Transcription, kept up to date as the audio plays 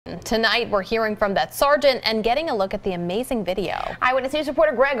Tonight, we're hearing from that sergeant and getting a look at the amazing video. Eyewitness News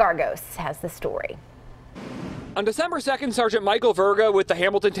reporter Greg Argos has the story. On December 2nd, Sergeant Michael Verga with the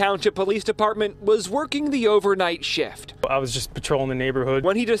Hamilton Township Police Department was working the overnight shift. I was just patrolling the neighborhood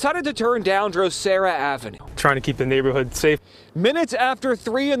when he decided to turn down Drosera Avenue, trying to keep the neighborhood safe. Minutes after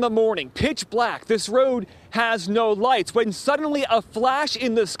 3 in the morning, pitch black, this road has no lights, when suddenly a flash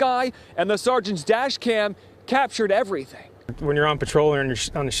in the sky and the sergeant's dash cam captured everything. When you're on patrol or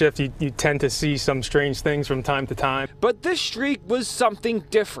on the shift, you tend to see some strange things from time to time. But this streak was something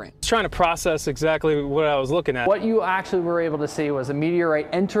different. I was trying to process exactly what I was looking at. What you actually were able to see was a meteorite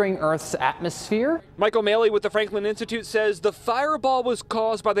entering Earth's atmosphere. Michael Maley with the Franklin Institute says the fireball was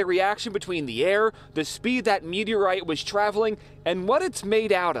caused by the reaction between the air, the speed that meteorite was traveling, and what it's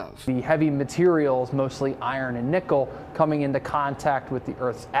made out of. The heavy materials, mostly iron and nickel, coming into contact with the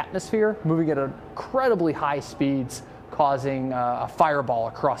Earth's atmosphere, moving at incredibly high speeds, causing a fireball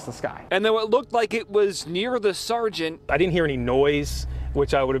across the sky. And though it looked like it was near the sergeant, I didn't hear any noise,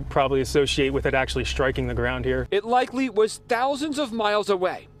 which I would probably associate with it actually striking the ground here. It likely was thousands of miles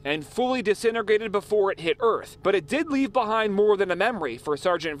away and fully disintegrated before it hit Earth. But it did leave behind more than a memory for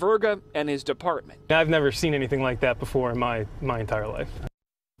Sergeant Verga and his department. I've never seen anything like that before in my entire life.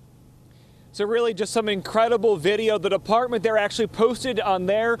 So really just some incredible video. The department there actually posted on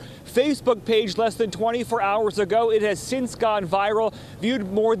their Facebook page less than 24 hours ago. It has since gone viral,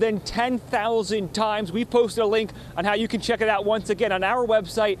 viewed more than 10,000 times. We posted a link on how you can check it out once again on our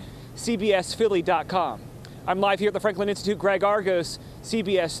website, cbsphilly.com. I'm live here at the Franklin Institute. Greg Argos,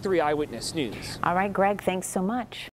 CBS 3 Eyewitness News. All right, Greg, thanks so much.